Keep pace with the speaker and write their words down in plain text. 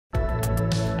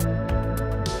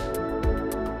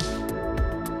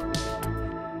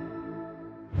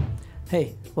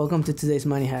Hey, welcome to today's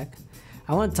money hack.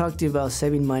 I want to talk to you about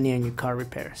saving money on your car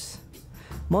repairs.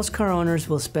 Most car owners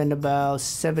will spend about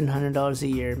 $700 a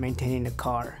year maintaining a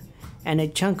car, and a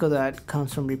chunk of that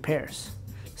comes from repairs.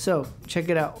 So check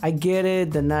it out. I get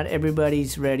it that not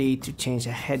everybody's ready to change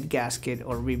a head gasket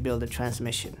or rebuild a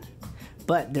transmission,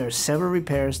 but there are several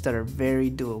repairs that are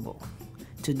very doable.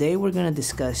 Today we're going to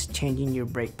discuss changing your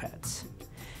brake pads.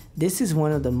 This is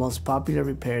one of the most popular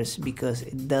repairs because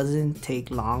it doesn't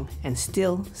take long and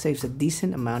still saves a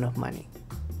decent amount of money.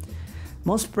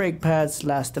 Most brake pads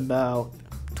last about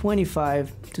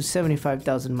 25 to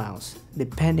 75,000 miles,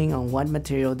 depending on what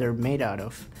material they're made out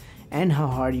of and how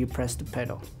hard you press the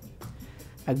pedal.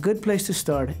 A good place to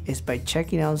start is by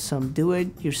checking out some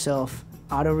do-it-yourself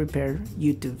auto repair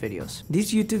YouTube videos.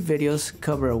 These YouTube videos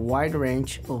cover a wide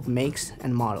range of makes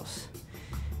and models.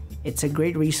 It's a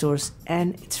great resource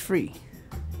and it's free.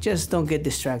 Just don't get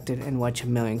distracted and watch a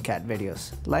million cat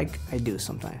videos like I do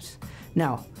sometimes.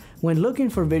 Now, when looking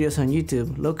for videos on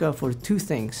YouTube, look out for two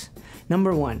things.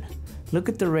 Number one, look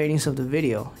at the ratings of the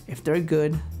video. If they're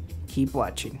good, keep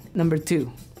watching. Number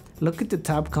two, look at the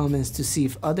top comments to see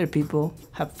if other people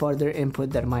have further input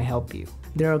that might help you.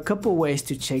 There are a couple ways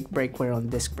to check brake wear on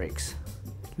disc brakes: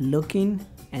 looking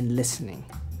and listening.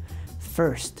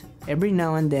 First, every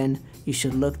now and then, you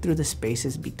should look through the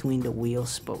spaces between the wheel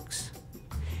spokes.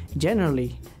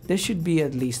 Generally, there should be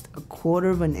at least 1/4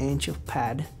 of an inch of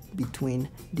pad between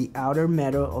the outer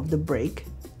metal of the brake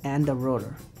and the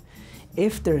rotor.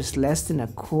 If there's less than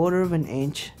 1/4 of an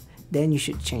inch, then you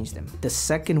should change them. The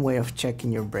second way of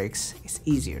checking your brakes is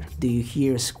easier. Do you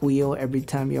hear a squeal every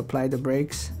time you apply the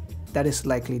brakes? That is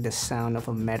likely the sound of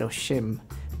a metal shim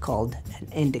called an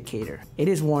indicator. It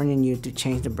is warning you to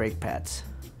change the brake pads.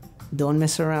 Don't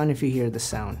mess around if you hear the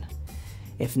sound.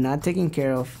 If not taken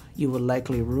care of, you will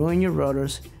likely ruin your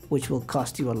rotors, which will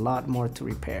cost you a lot more to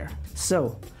repair.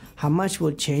 So, how much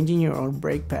will changing your own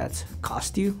brake pads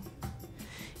cost you?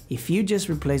 If you just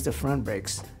replace the front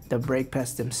brakes, the brake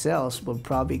pads themselves will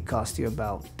probably cost you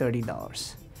about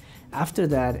 $30. After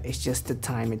that, it's just the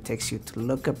time it takes you to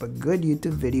look up a good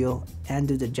YouTube video and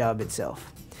do the job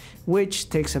itself, which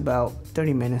takes about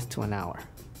 30 minutes to an hour.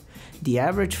 The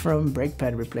average front brake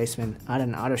pad replacement at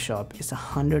an auto shop is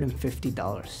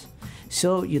 $150,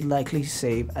 so you'd likely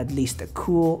save at least a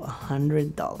cool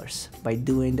 $100 by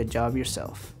doing the job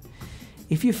yourself.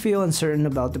 If you feel uncertain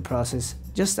about the process,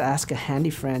 just ask a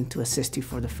handy friend to assist you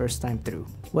for the first time through.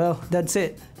 Well, that's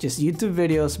it. Just YouTube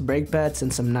videos, brake pads,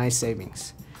 and some nice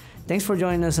savings. Thanks for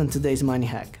joining us on today's Money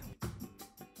Hack.